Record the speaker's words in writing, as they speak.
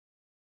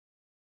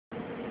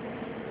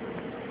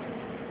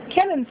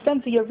Ken and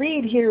Cynthia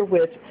Reed here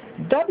with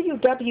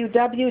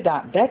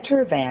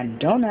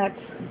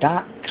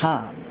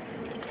www.betterthandonuts.com.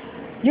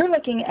 You're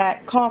looking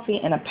at coffee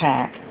in a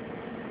pack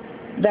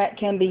that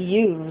can be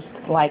used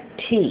like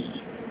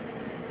tea.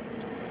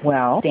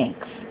 Well,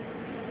 stinks.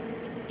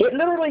 It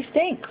literally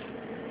stinks.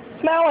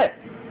 Smell it.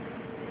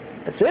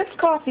 But this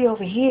coffee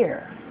over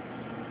here,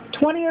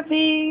 20 of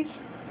these,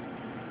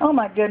 oh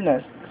my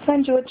goodness,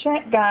 send you a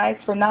check, guys,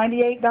 for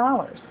 $98.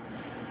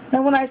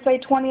 Now, when I say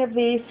 20 of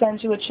these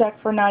sends you a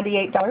check for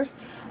 $98,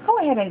 go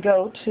ahead and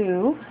go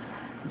to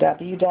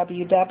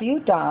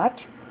www.e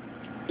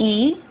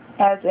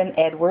as in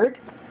Edward,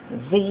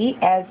 Z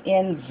as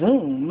in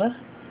Zoom,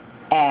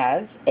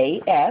 as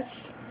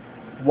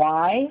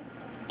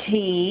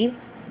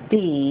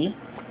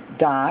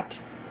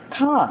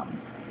ASYTB.com.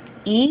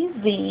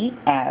 EZ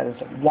as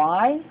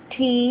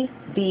YTB.com.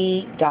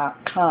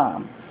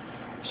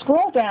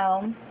 Scroll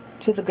down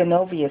to the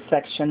Ganovia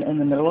section in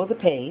the middle of the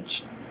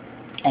page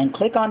and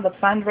click on the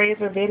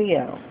fundraiser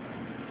video.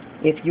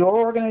 If your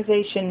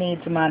organization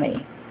needs money,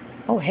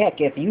 oh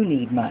heck, if you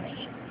need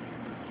money,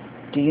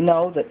 do you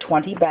know that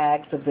 20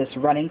 bags of this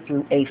running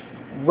through a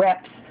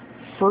reps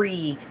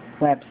free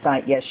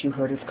website, yes, you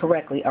heard us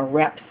correctly, a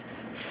reps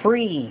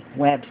free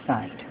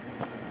website,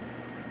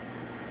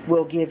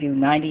 will give you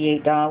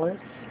 $98.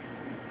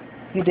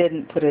 You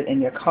didn't put it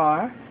in your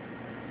car.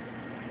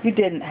 You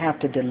didn't have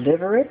to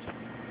deliver it.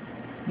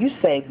 You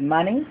saved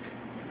money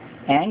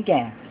and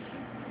gas.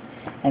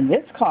 And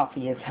this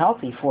coffee is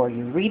healthy for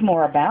you. Read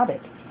more about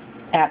it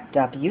at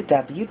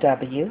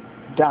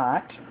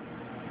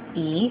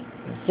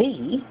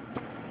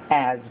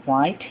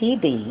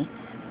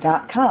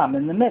www.easytb.com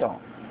in the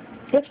middle.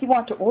 If you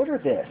want to order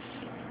this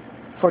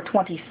for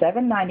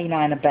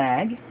 $27.99 a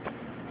bag,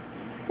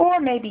 or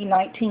maybe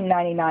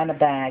 $19.99 a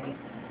bag,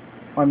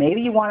 or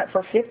maybe you want it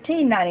for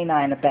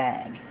 $15.99 a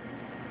bag,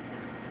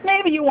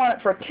 maybe you want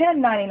it for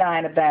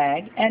 $10.99 a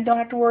bag and don't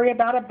have to worry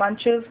about a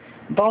bunch of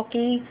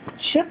bulky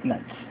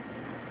shipments,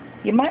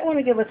 you might want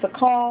to give us a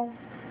call.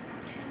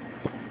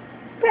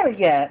 Better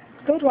yet,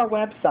 go to our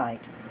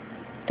website,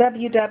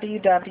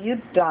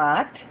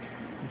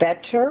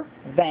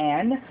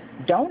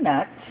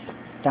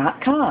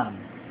 www.betterthandonuts.com,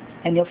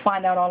 and you'll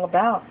find out all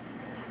about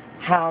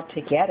how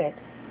to get it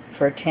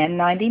for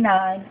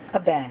 $10.99 a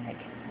bag.